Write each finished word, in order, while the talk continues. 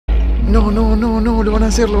No, no, no, no, lo van a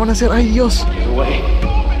hacer, lo van a hacer. ¡Ay, Dios!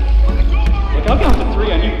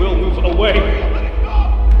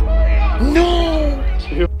 ¡No!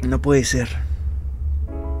 No puede ser.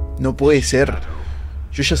 No puede ser.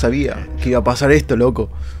 Yo ya sabía que iba a pasar esto, loco.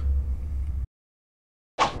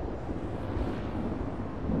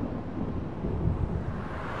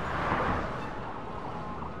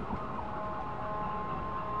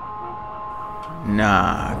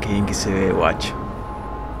 Nah, qué bien que se ve, guacho.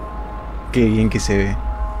 Qué bien que se ve.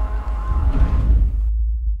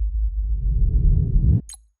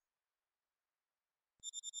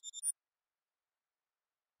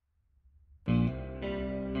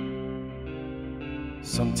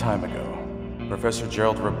 Some time ago, Professor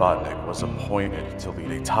Gerald Robotnik was appointed to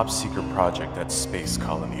lead a top-secret project at Space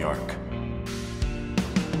Colony Ark,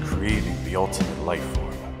 creating the ultimate life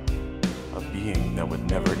form, a being that would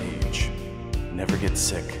never age, never get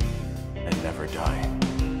sick, and never die,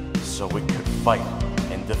 so it could fight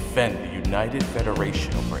and defend the United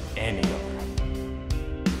Federation over any other.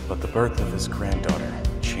 But the birth of his granddaughter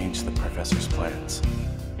changed the professor's plans.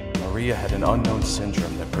 Maria had an unknown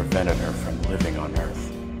syndrome that prevented her from living on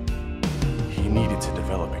Earth. He needed to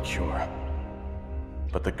develop a cure,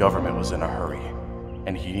 but the government was in a hurry,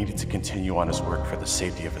 and he needed to continue on his work for the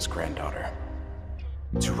safety of his granddaughter.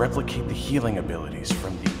 To replicate the healing abilities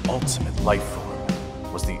from the ultimate life form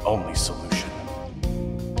was the only solution.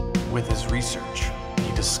 With his research,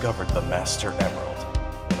 he discovered the Master Emerald,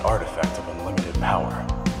 an artifact of unlimited power.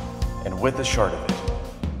 And with a shard of it,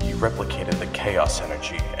 he replicated the Chaos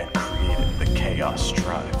energy and created the Chaos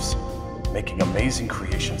Drives, making amazing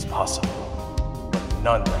creations possible, but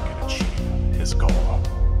none that could achieve his goal.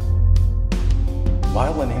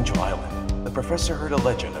 While on Angel Island, the professor heard a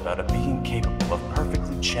legend about a being capable of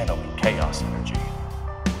perfectly channeling Chaos energy.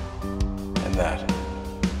 And that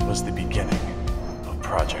was the beginning of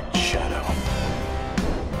Project Shadow.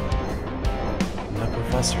 The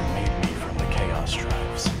professor made me from the Chaos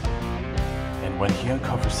Drives. And when he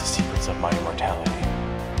uncovers the secrets of my immortality,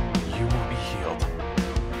 you will be healed,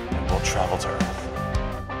 and we'll travel to Earth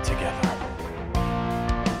together.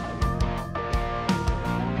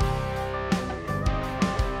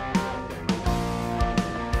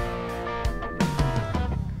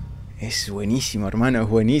 Es buenísimo, hermano, es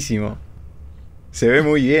buenísimo. Se ve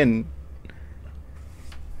muy bien.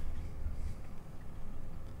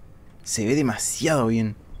 Se ve demasiado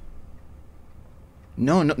bien.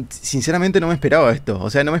 No, sinceramente no me esperaba esto. O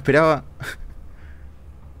sea, no me esperaba...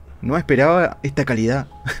 No me esperaba esta calidad.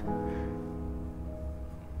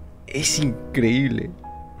 Es increíble.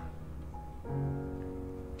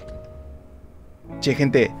 Che,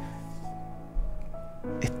 gente.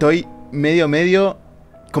 Estoy medio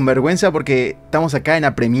con vergüenza porque estamos acá en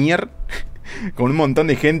la premiere con un montón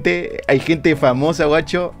de gente. Hay gente famosa,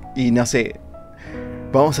 guacho. Y no sé.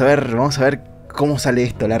 Vamos a ver cómo sale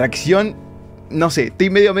esto. La reacción, no sé, estoy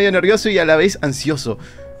medio nervioso y a la vez ansioso.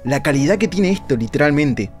 La calidad que tiene esto,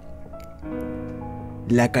 literalmente.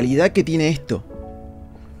 La calidad que tiene esto.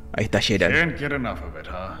 Ahí está Gerald. Can't get enough of it,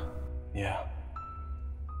 huh? Yeah.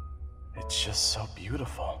 It's just so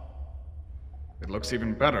beautiful. It looks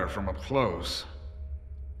even better from up close.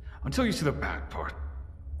 Until you see the bad part.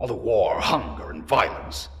 All the war, hunger, and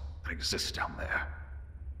violence that exists down there.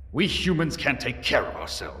 We humans can't take care of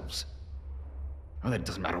ourselves. Well, it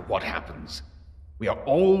doesn't matter what happens. We are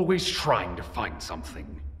always trying to find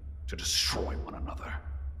something to destroy one another.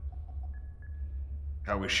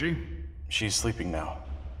 How is she? She's sleeping now.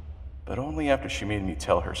 But only after she made me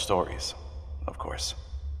tell her stories, of course.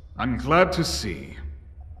 I'm glad to see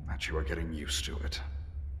that you are getting used to it.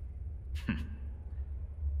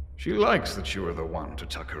 She likes that you are the one to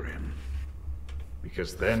tuck her in.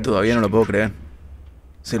 Because then... Todavía no lo puedo creer.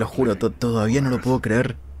 Se lo juro, todavía no lo puedo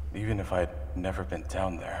creer. Even if I'd never been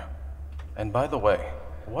down there. And by the way,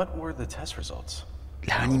 what were the test results?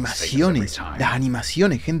 Las animaciones,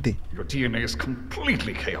 gente. Your DNA is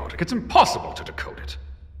completely chaotic. It's impossible to decode it.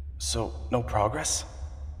 So, no progress?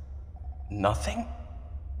 Nothing?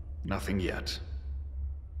 Nothing yet.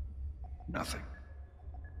 Nothing.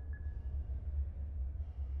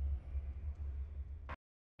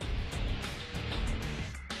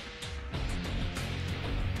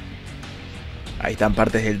 Ahí están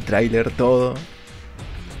partes del tráiler, todo.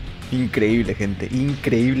 Increíble, gente.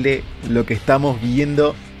 Increíble lo que estamos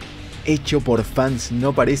viendo. Hecho por fans.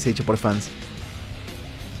 No parece hecho por fans.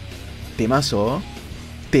 Temazo, ¿eh?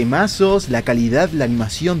 Temazos, la calidad, la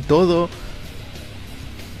animación, todo.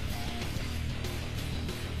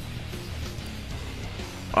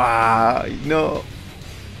 Ay, no.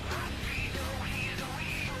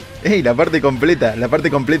 Ey, la parte completa, la parte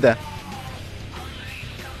completa.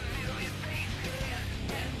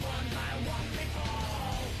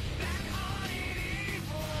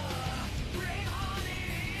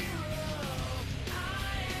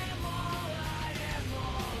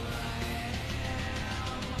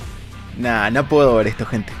 Nah, no puedo ver esto,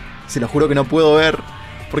 gente. Se lo juro que no puedo ver.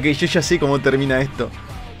 Porque yo ya sé cómo termina esto.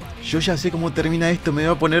 Yo ya sé cómo termina esto. Me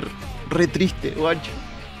va a poner re triste, guacho.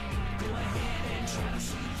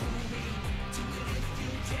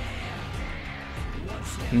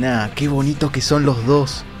 Nah, qué bonitos que son los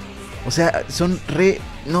dos. O sea, son re...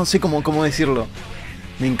 No sé cómo decirlo.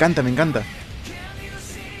 Me encanta, me encanta.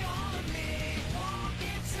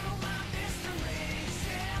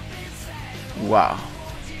 Wow.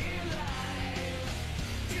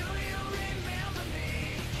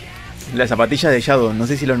 Las zapatillas de Shadow, no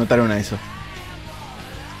sé si lo notaron a eso.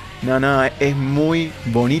 No, es muy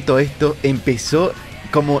bonito esto. Empezó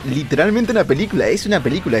como literalmente una película. Es una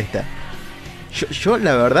película esta. Yo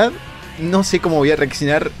la verdad no sé cómo voy a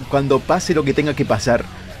reaccionar cuando pase lo que tenga que pasar.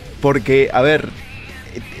 Porque, a ver,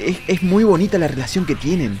 es muy bonita la relación que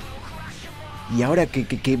tienen. Y ahora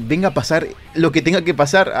que venga a pasar lo que tenga que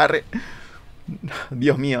pasar... Arre.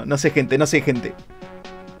 Dios mío, no sé gente.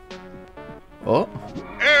 Oh.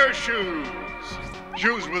 Air shoes.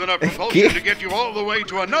 Shoes with enough propulsion to get you all the way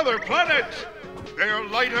to another planet. They're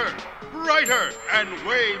lighter, brighter, and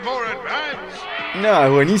way more advanced. No,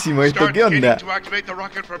 es buenísimo esto. ¿Qué onda?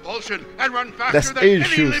 Las Air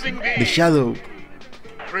Shoes de Shadow.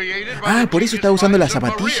 Ah, por eso estaba usando las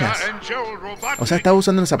zapatillas. O sea, estaba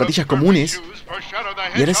usando las zapatillas comunes.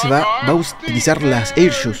 Y ahora se va a utilizar las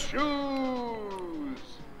Air Shoes.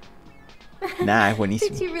 Nah, es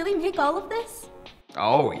buenísimo. Did you really make all of this?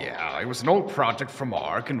 Oh, yeah. It was an old project from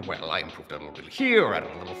ARC, and well, I improved a little bit here, added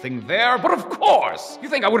a little thing there, but of course! You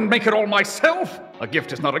think I wouldn't make it all myself? A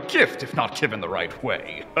gift is not a gift if not given the right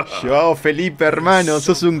way. Joao Felipe, hermano,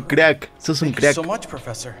 sos un crack. Sos un crack. Thank you so much,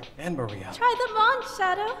 Professor and Maria. Try them on,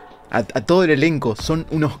 Shadow. A todo el elenco, son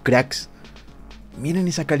unos cracks. Miren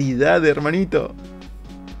esa calidad, hermanito.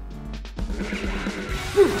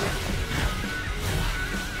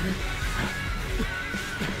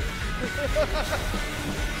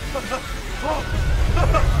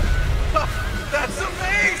 That's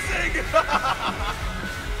amazing!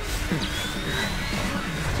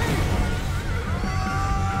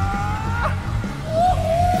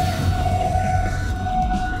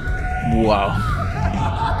 Wow.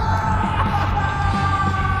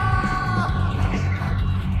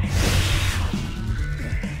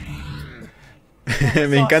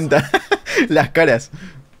 Me encanta las caras.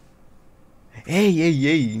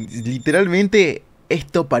 Ey. Literalmente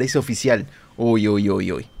esto parece oficial.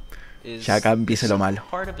 Uy. Ya acá empieza lo malo.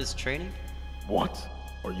 What?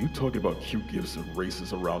 Are you talking about cute gifts and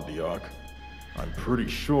races around the Ark? I'm pretty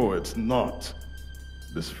sure it's not.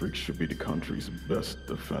 This freak should be the country's best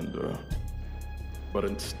defender. But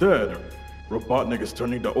instead, Robotnik is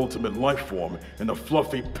turning the ultimate life form into a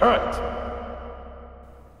fluffy pet.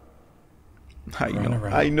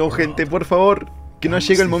 Ay no, gente, por favor, que no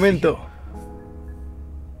llegue el momento.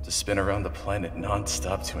 To spin around the planet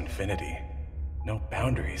non-stop to infinity. No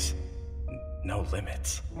boundaries. No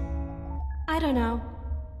limits. I don't know,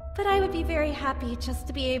 but I would be very happy just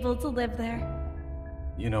to be able to live there.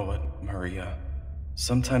 You know what, Maria?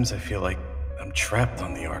 Sometimes I feel like I'm trapped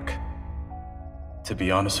on the Ark. To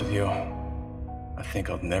be honest with you, I think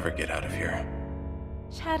I'll never get out of here.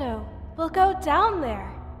 Shadow, we'll go down there.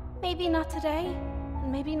 Maybe not today,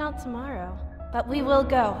 and maybe not tomorrow. But we will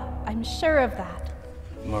go, I'm sure of that.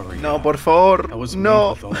 Maria, no, por favor, I was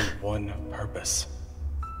no. made with only one purpose.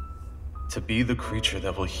 To be the creature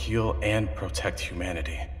that will heal and protect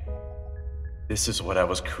humanity. This is what I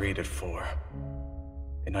was created for.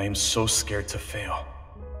 And I am so scared to fail.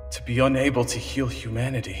 To be unable to heal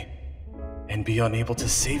humanity. And be unable to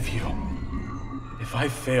save you. If I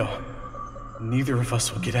fail, neither of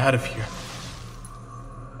us will get out of here.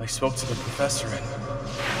 I spoke to the professor and...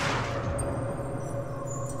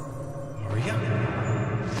 Maria?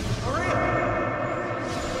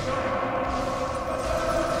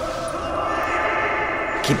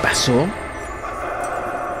 ¿Qué pasó?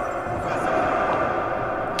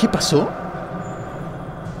 ¿Qué pasó?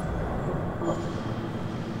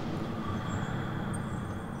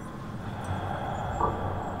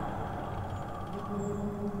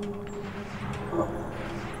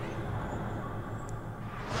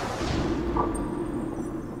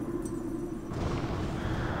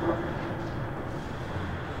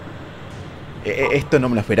 Esto no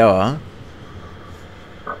me lo esperaba, ¿eh?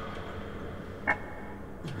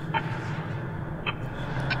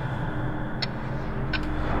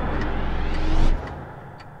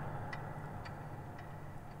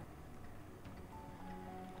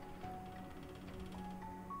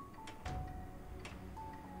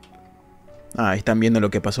 Ah, están viendo lo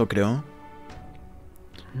que pasó, creo.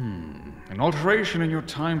 An alteration in your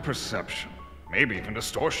time perception. Maybe even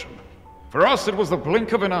distortion. For us, it was the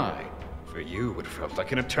blink of an eye. For you, it felt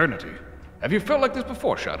like an eternity. Have you felt like this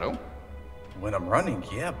before, Shadow? When I'm running,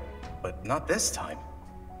 yeah, but not this time.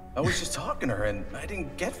 I was just talking to her and I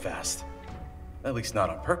didn't get fast. At least not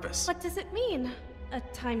on purpose. What does it mean? A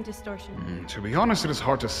time distortion? To be honest, it is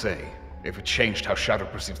hard to say. If it changed how Shadow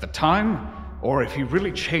perceives the time, or if he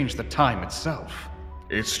really changed the time itself.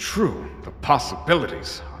 It's true, the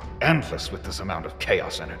possibilities are endless with this amount of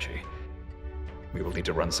chaos energy. We will need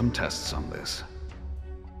to run some tests on this.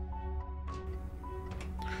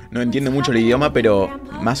 No entiendo mucho el idioma, pero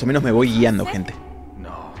más o menos me voy guiando, gente.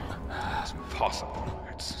 No, it's impossible.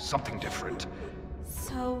 It's something different.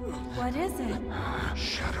 So, what is it?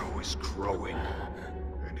 Shadow is growing,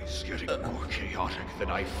 and he's getting more chaotic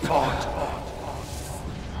than I thought.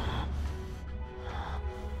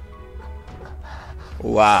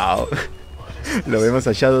 Wow. Lo vemos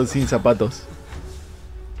hallado sin zapatos.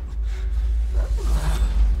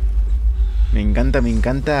 Me encanta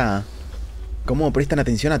cómo prestan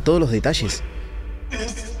atención a todos los detalles.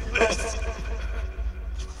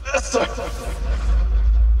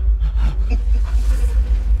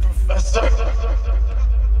 Professor,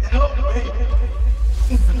 help me.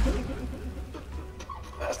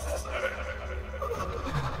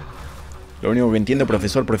 Lo único que entiendo,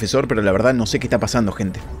 profesor, pero la verdad no sé qué está pasando,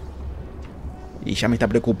 gente. Y ya me está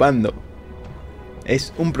preocupando.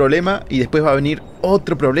 Es un problema y después va a venir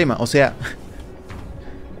otro problema, o sea...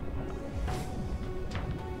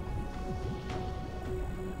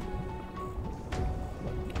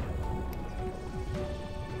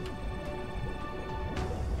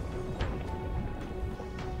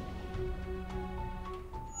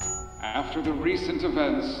 After the recent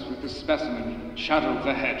events with the specimen Shadow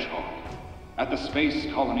the Hedgehog at the Space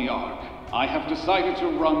Colony Ark, I have decided to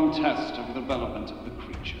run tests of the development of the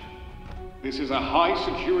creature. This is a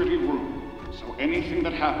high-security room, so anything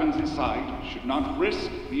that happens inside should not risk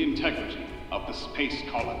the integrity of the space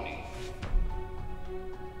colony.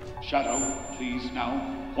 Shadow, please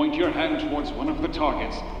now point your hand towards one of the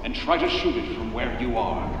targets and try to shoot it from where you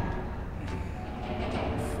are.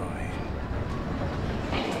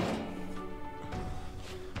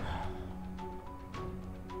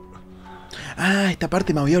 Ah, esta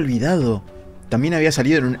parte me había olvidado. También había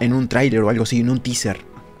salido en un tráiler o algo así, en un teaser.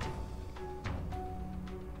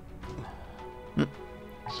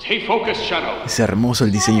 Stay focused, Shadow. Es hermoso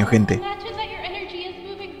el diseño, gente. Imagine that your energy is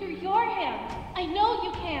moving through your hand. I know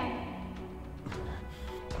you can.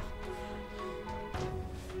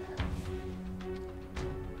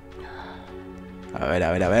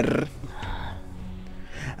 A ver.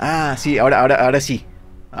 Ah, sí, ahora sí.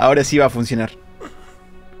 Ahora sí va a funcionar.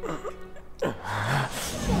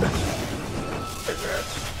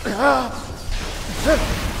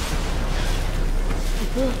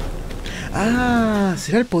 Ah,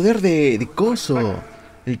 será el poder de Coso.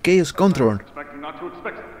 El Chaos Control.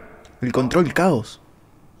 El control caos.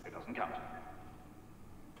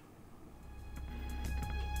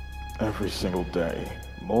 Every single day,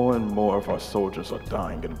 more and more of our soldiers are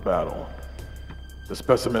dying in battle. The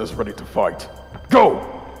specimen is ready to fight. Go!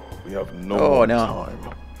 We have no time.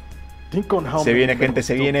 Think on how many gente,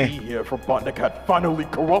 se viene. Here for Botnik had finally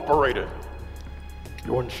cooperated.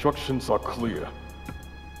 Your instructions are clear.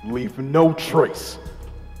 Leave no trace.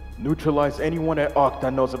 Neutralize anyone at Ark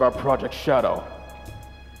that knows about Project Shadow.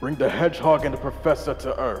 Bring the Hedgehog and the Professor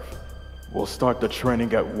to Earth. We'll start the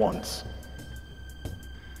training at once.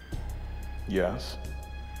 Yes?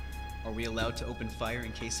 Are we allowed to open fire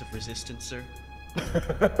in case of resistance, sir?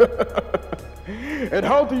 And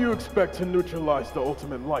how do you expect to neutralize the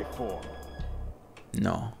ultimate life form?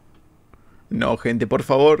 No. No, gente, por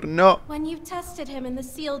favor, no. When you tested him in the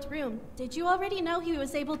sealed room, did you already know he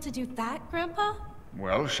was able to do that, Grandpa?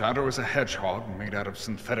 Well, Shadow is a hedgehog made out of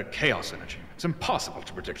synthetic chaos energy. It's impossible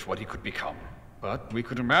to predict what he could become. But we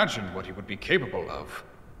could imagine what he would be capable of.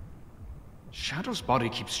 Shadow's body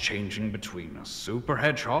keeps changing between a super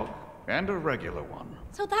hedgehog and a regular one.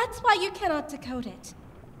 So that's why you cannot decode it.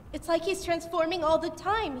 It's like he's transforming all the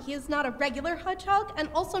time. He is not a regular hedgehog and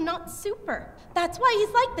also not super. That's why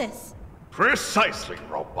he's like this. Precisely,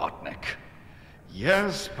 Robotnik.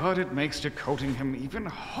 Yes, but it makes decoding him even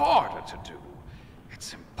harder to do.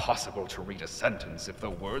 It's impossible to read a sentence if the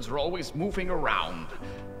words are always moving around.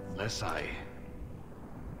 Unless I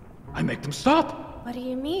make them stop. What do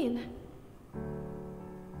you mean?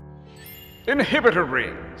 Inhibitor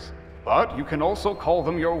rings. But you can also call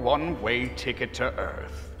them your one-way ticket to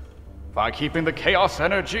Earth. By keeping the chaos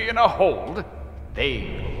energy in a hold,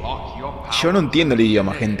 they lock your power. Yo no entiendo el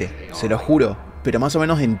idioma, gente, se lo juro, pero más o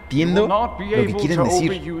menos entiendo lo que quieren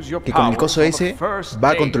decir, que con el coso ese va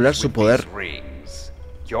a controlar su poder.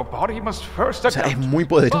 Your body must first O sea, es muy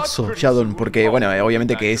poderoso Shadow, porque, bueno,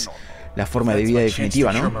 obviamente que es la forma de vida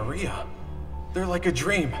definitiva, ¿no? They're like a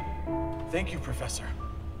dream. Thank you, Professor.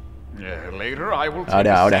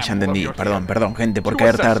 Ahora ya entendí. Perdón, gente, por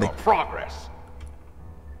caer tarde.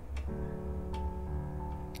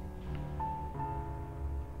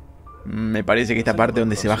 Me parece que esta parte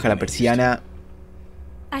donde se baja la persiana...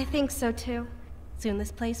 I think so too. Soon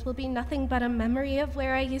this place will be nothing but a memory of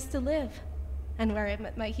where I used to live and where I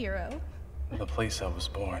met my hero. The place I was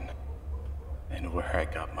born and where I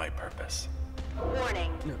got my purpose.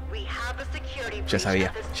 Ya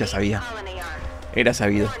sabía. Era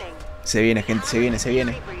sabido. Se viene, gente, se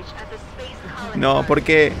viene. No, ¿por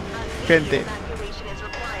qué? Gente.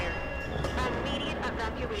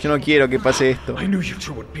 Yo no quiero que pase esto. ¿Qué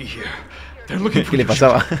le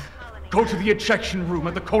pasaba? Go to the ejection room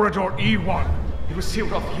at the corridor E1. It was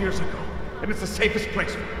sealed off years ago, and it's the safest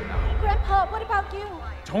place for you now. Grandpa, what about you?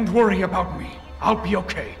 Don't worry about me. I'll be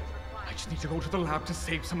okay. I just need to go to the lab to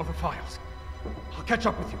save some of the files. I'll catch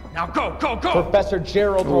up with you. Now go! Professor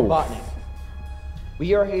Gerald Robotnik.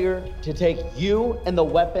 We are here to take you and the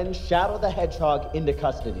weapon Shadow the Hedgehog into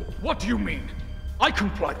custody. What do you mean? I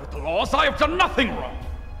complied with the laws. I have done nothing wrong.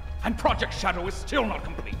 And Project Shadow is still not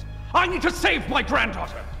complete. I need to save my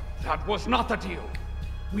granddaughter. That was not the deal.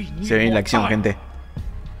 Se viene la acción, gente.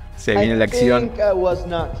 Se viene la acción. I think I was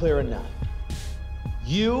not clear enough.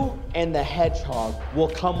 You and the Hedgehog will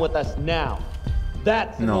come with us now.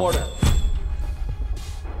 That's an order.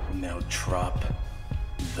 Now drop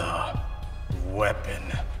the weapon.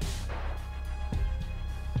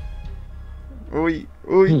 Uy.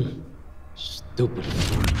 Stupid.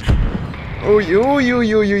 Uy.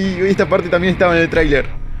 Esta parte también estaba en el tráiler.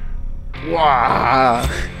 ¡Wow!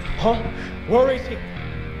 Huh? Where is he?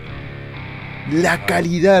 La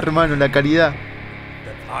calidad, hermano, la calidad.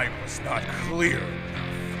 I was not clear.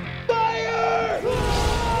 Fire!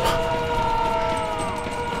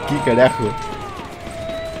 ¿Qué carajo?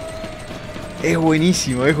 Es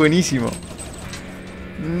buenísimo.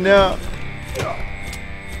 No.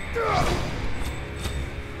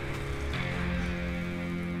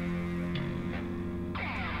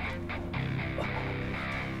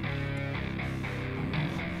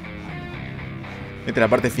 Esta es la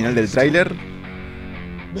parte final del tráiler.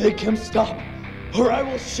 Make him stop, or I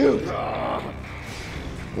will shoot.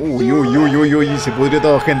 Uy, se pudrió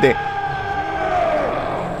todo, gente.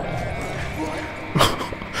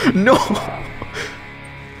 No.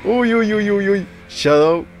 Uy.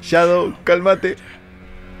 Shadow, cálmate.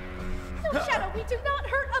 No, Shadow, we do not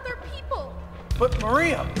hurt other people. But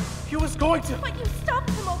Maria, he was going to... But you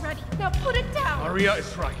stopped him already. Now put it down. Maria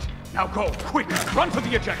is right. Now go, quick, run to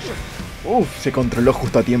the ejection. Se controló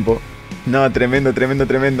justo a tiempo. No, tremendo. Tremendo,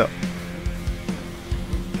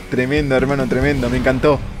 hermano, tremendo. Me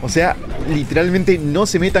encantó. O sea, literalmente no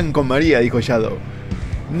se metan con María, dijo Shadow.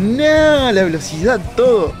 No, la velocidad,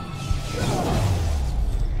 todo.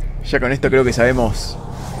 Ya con esto creo que sabemos.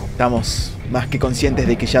 Estamos más que conscientes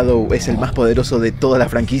de que Shadow es el más poderoso de toda la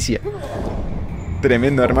franquicia.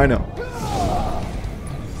 Tremendo, hermano.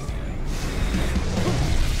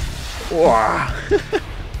 ¡Wow!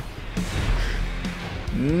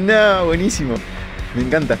 No, buenísimo. Me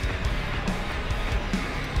encanta.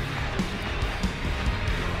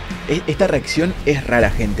 Esta reacción es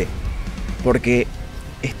rara, gente. Porque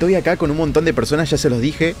estoy acá con un montón de personas, ya se los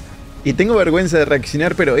dije. Y tengo vergüenza de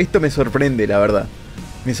reaccionar, pero esto me sorprende, la verdad.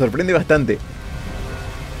 Me sorprende bastante.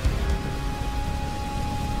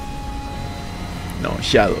 No,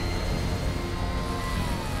 Shadow.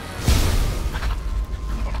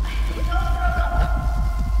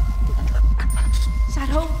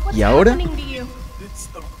 ¿Y ahora? It's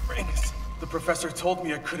the rings. The professor told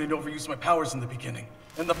me I couldn't overuse my powers in the beginning.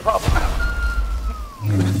 And the problem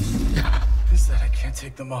is that I can't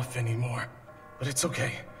take them off anymore. But it's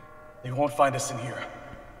okay. They won't find us in here.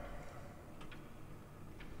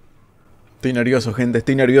 Estoy nervioso, gente,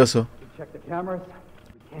 estoy nervioso.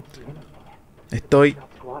 Estoy...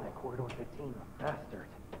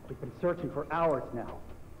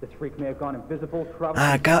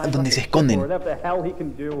 Ah, acá donde se esconden.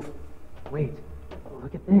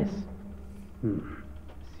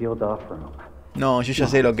 No, yo ya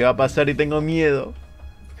sé lo que va a pasar y tengo miedo.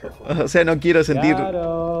 O sea, no quiero sentir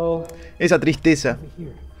esa tristeza.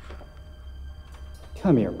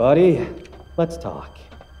 Come here, buddy. Let's talk.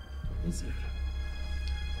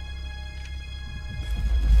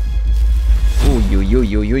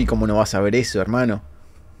 Uy, ¿cómo no vas a ver eso, hermano?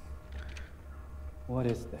 What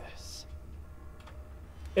is this?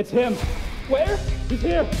 It's him. Where? He's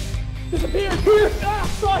here. Disappeared. Here. Ah,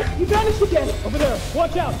 sorry. He vanished again. Over there.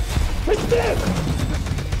 Watch out. It's this.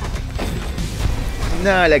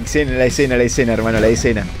 No, la escena, hermano, la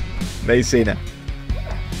escena.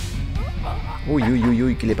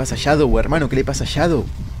 Uy, ¿qué le pasa a Shadow, hermano? ¿Qué le pasa a Shadow?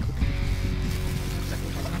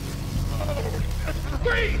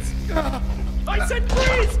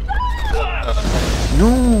 No,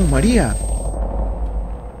 María.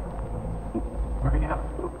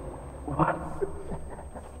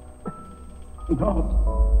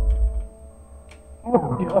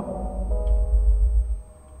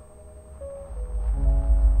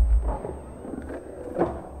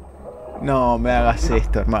 No me hagas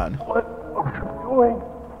esto, hermano.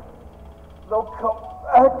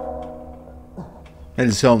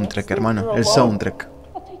 El soundtrack, hermano, el soundtrack.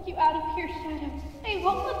 I'll take you out of here, Shadow. I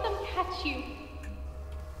won't let them catch you.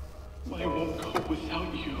 I won't go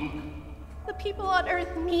without you. The people on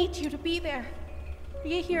Earth need you to be there.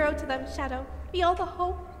 Be a hero to them, Shadow. Be all the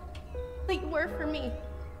hope that you were for me.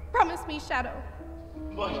 Promise me, Shadow.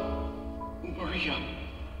 But, Maria,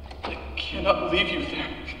 I cannot leave you there.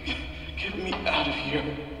 Get me out of here.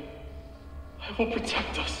 I will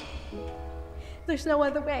protect us. There's no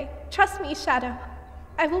other way. Trust me, Shadow.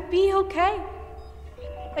 I will be okay.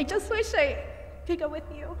 I just wish I could go with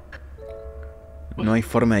you. No hay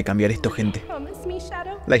forma de cambiar esto, gente. Promise me,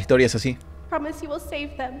 Shadow. La historia es así. Promise you will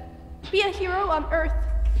save them. Be a hero on Earth.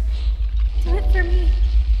 Do it for me.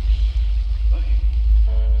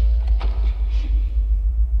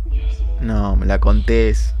 No, me la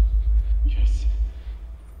contés. Yes.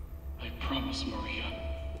 I promise, Maria.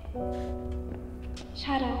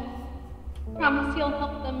 Shadow, promise you'll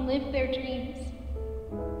help them live their dreams.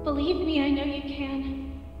 Believe me, I know you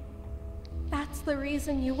can. That's the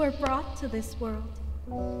reason you were brought to this world.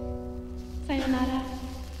 Sayonara,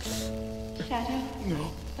 Shadow,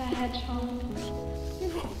 the Hedgehog.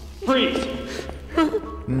 Freeze!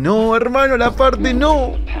 No, hermano, la parte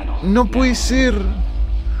no. No puede ser.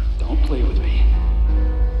 Don't play with me.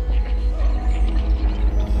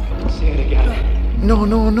 Say it again. No,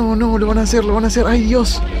 lo van a hacer, Ay,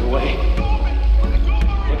 Dios. Get away.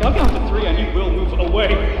 Look, I'll count to 3 and you will move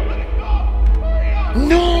away.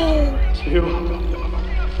 No. 2,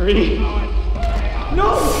 3.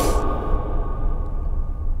 No!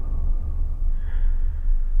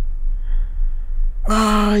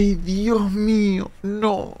 Ay, Dios mío,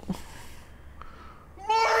 no.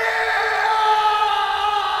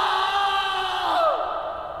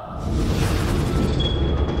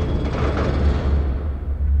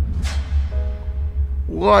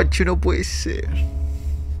 Guacho, no puede ser.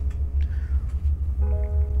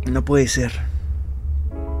 No puede ser.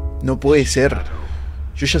 No puede ser.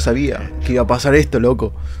 Yo ya sabía que iba a pasar esto,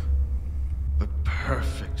 loco. The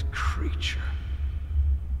perfect creature.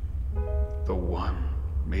 The one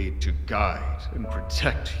made to guide and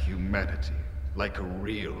protect humanity like a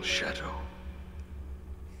real shadow.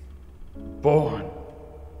 Born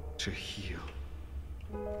to heal.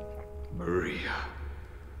 Maria.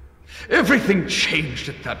 Everything changed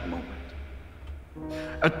at that moment.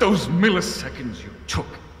 At those milliseconds, you took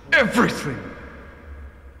everything.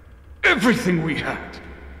 Everything we had.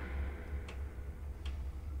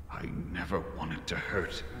 I never wanted to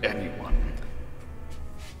hurt anyone.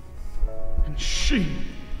 And she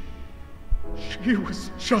was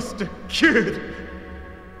just a kid.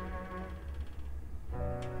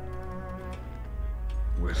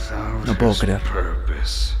 Without No puedo his creer.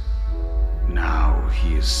 purpose. Now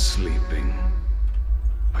he is sleeping.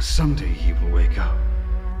 But someday he will wake up.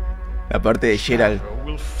 La parte de Gerald. Shadow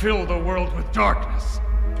will fill the world with darkness.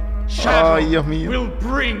 Shadow Ay, Dios mío. will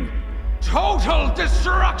bring total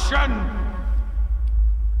destruction.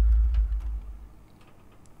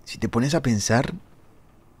 Si te pones a pensar,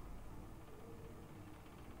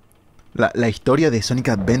 la historia de Sonic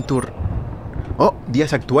Adventure. Oh,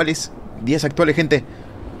 días actuales, gente.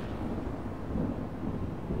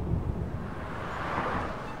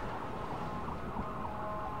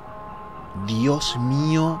 Dios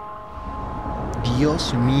mío,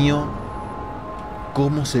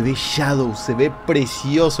 cómo se ve Shadow, se ve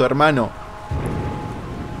precioso, hermano.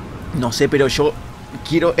 No sé, pero yo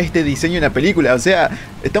quiero este diseño en la película. O sea,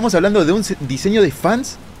 estamos hablando de un diseño de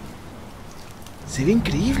fans. Se ve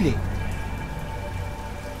increíble.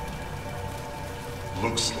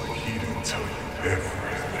 Looks like he didn't tell you everything.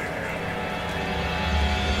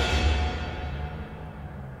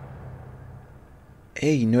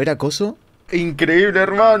 Ey, ¿no era acoso? Increíble,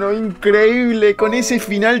 hermano, increíble. Con ese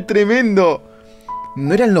final tremendo.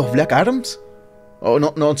 ¿No eran los Black Arms? O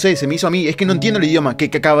no sé, se me hizo a mí. Es que no entiendo el idioma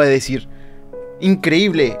que acaba de decir.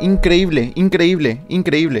 Increíble.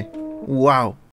 Wow.